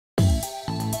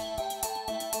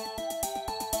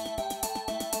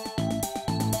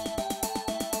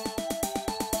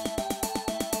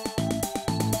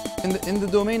In the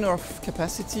domain of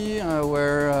capacity,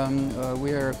 where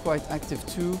we are quite active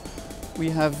too, we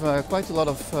have quite a lot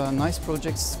of nice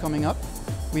projects coming up.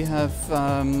 We have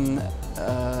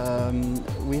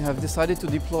decided to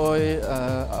deploy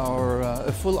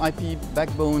a full IP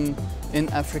backbone in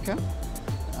Africa.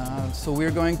 So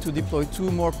we're going to deploy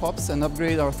 2 more POPs and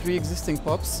upgrade our 3 existing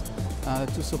POPs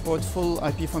to support full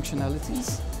IP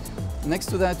functionalities. Next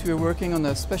to that, we're working on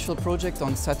a special project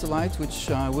on satellite, which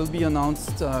will be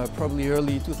announced probably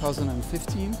early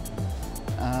 2015.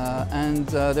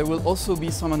 There will also be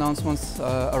some announcements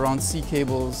around sea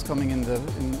cables coming in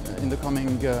the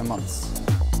coming months.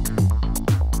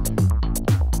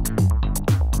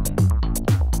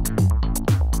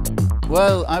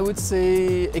 Well, I would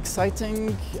say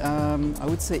exciting, I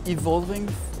would say evolving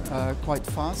quite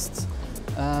fast,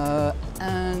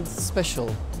 and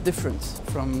special, different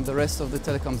from the rest of the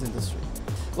telecoms industry.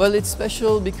 Well, it's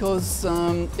special because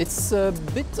it's a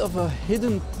bit of a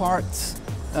hidden part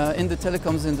in the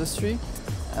telecoms industry.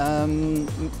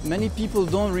 Many people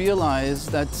don't realize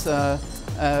that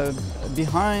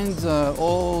behind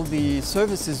all the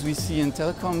services we see in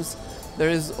telecoms, there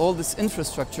is all this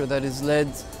infrastructure that is led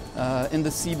in the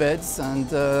seabeds,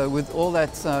 and with all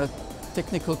that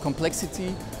technical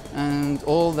complexity and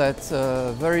all that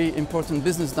very important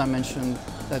business dimension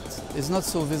that is not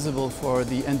so visible for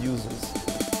the end users.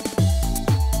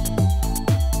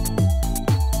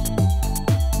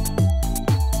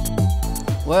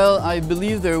 Well, I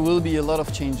believe there will be a lot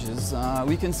of changes.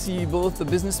 We can see both the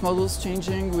business models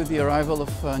changing with the arrival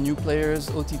of new players.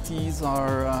 OTTs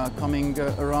are coming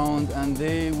around, and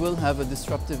they will have a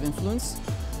disruptive influence.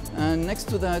 And next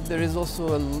to that, there is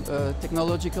also a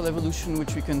technological evolution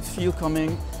which we can feel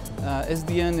coming.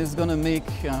 SDN is going to make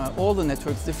all the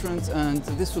networks different, and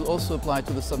this will also apply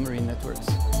to the submarine networks.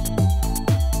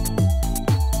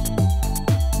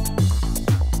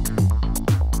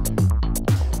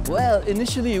 Well,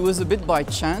 initially it was a bit by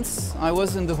chance. I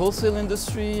was in the wholesale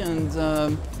industry, and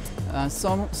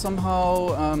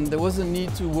somehow there was a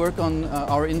need to work on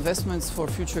our investments for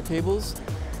future cables.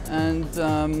 And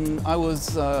I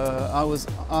was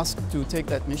asked to take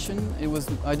that mission.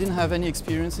 I didn't have any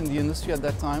experience in the industry at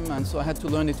that time, and so I had to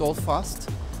learn it all fast.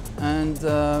 And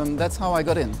that's how I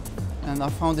got in. And I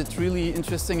found it really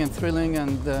interesting and thrilling,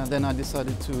 and then I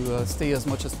decided to stay as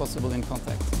much as possible in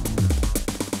contact.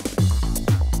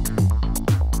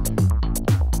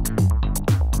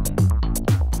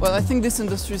 Well, I think this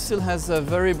industry still has a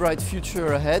very bright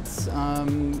future ahead.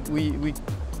 We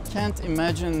can't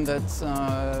imagine that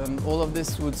all of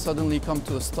this would suddenly come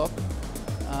to a stop.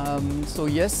 So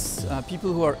yes,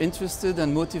 people who are interested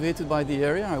and motivated by the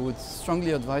area, I would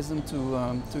strongly advise them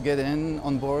to get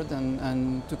on board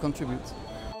and to contribute.